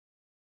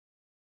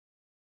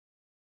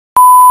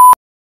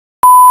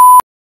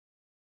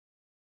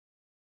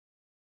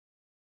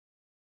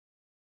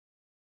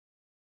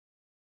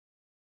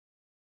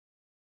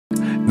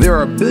There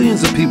are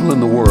billions of people in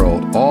the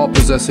world, all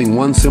possessing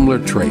one similar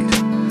trait.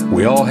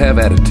 We all have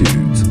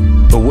attitudes,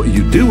 but what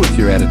you do with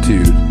your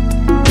attitude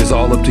is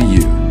all up to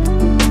you.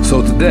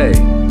 So today,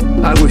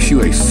 I wish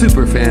you a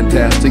super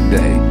fantastic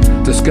day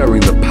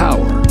discovering the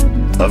power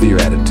of your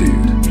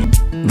attitude.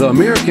 The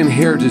American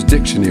Heritage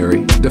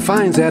Dictionary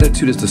defines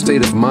attitude as the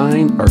state of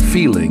mind or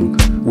feeling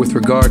with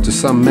regard to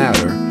some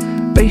matter.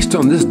 Based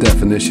on this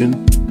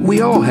definition,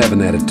 we all have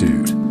an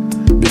attitude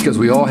because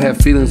we all have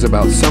feelings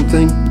about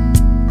something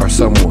or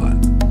someone.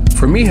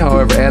 For me,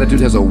 however,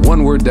 attitude has a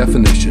one-word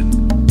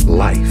definition: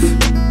 life.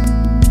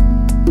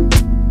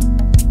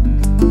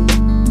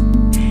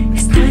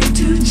 It's time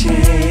to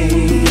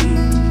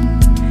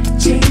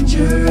change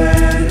your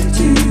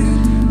attitude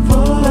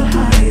for a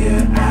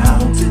higher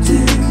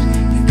altitude.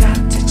 You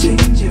got to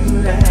change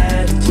your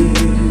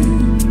attitude.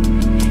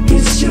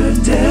 It's your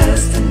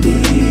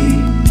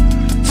destiny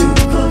to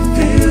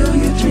fulfill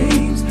your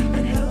dreams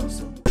and help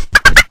someone.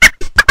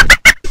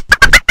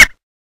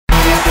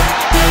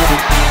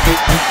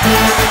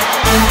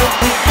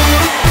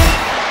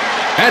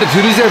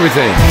 Attitude is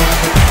everything.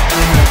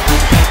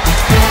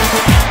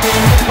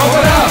 Pump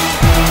it up.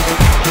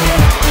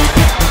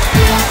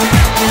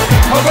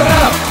 Pump it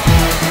up.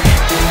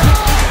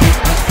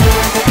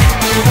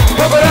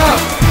 Pump it up.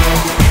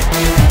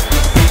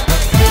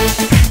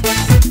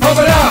 Pump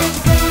it up.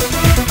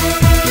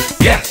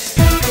 Yes.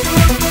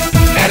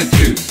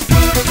 Attitude.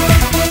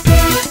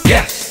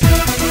 Yes.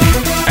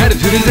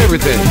 Attitude is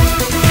everything.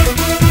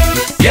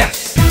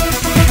 Yes.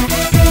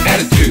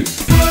 Attitude.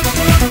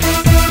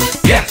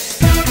 Yes.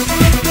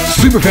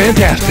 Super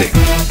fantastic.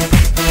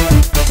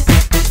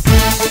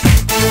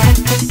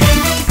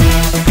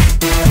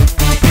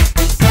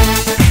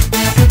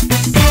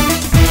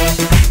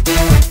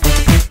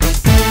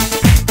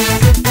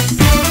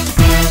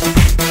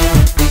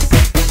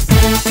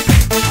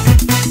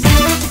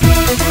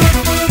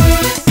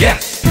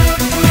 Yes.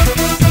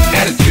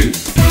 Attitude.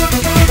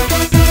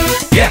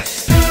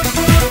 Yes.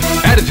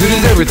 Attitude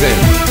is everything.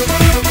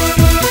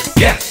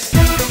 Yes.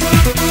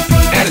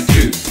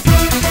 Attitude.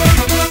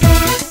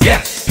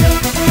 Yes.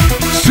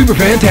 Super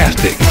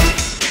fantastic.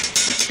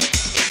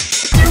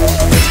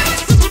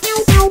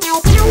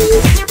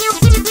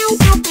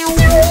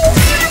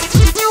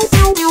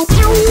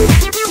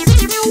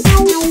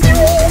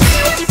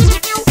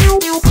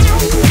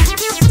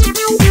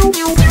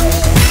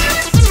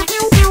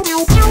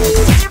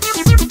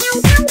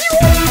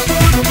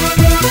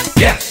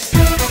 Yes.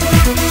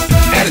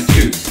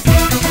 Attitude.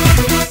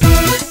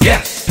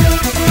 Yes.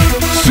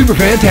 Super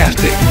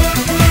fantastic.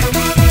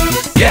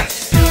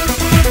 Yes.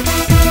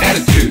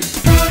 Attitude.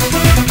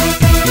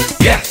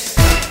 Yes.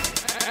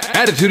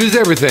 Attitude is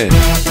everything.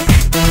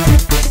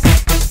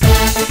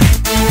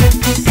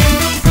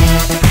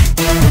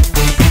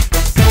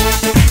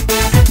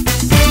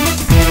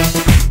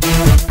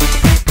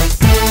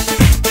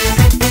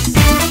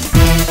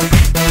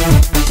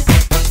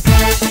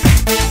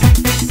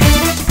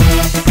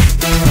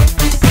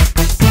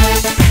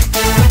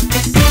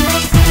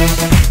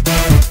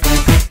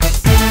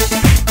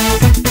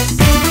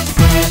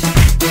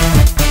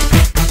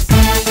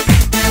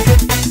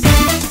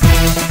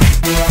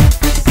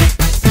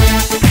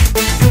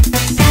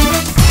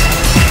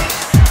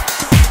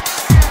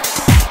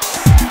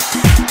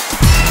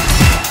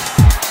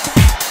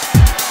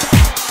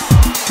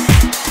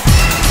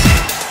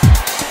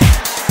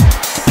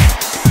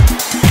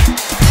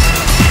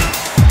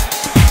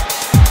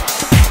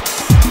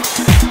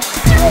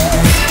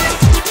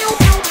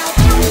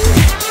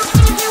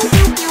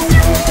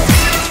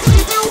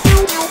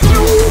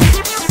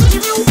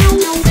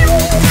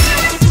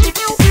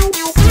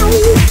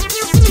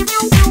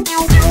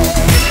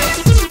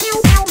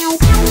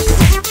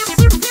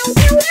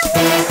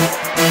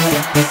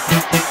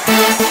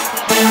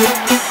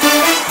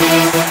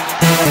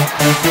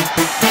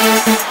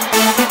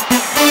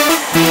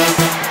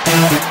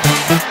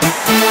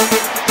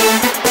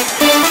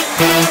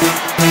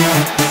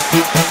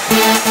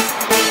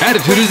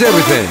 Attitude is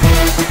everything.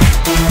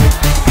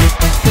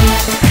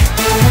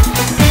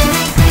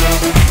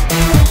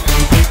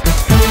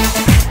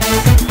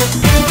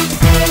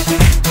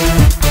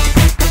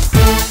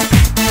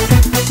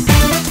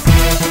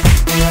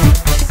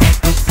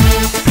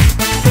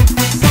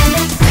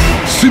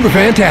 Super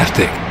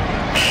fantastic.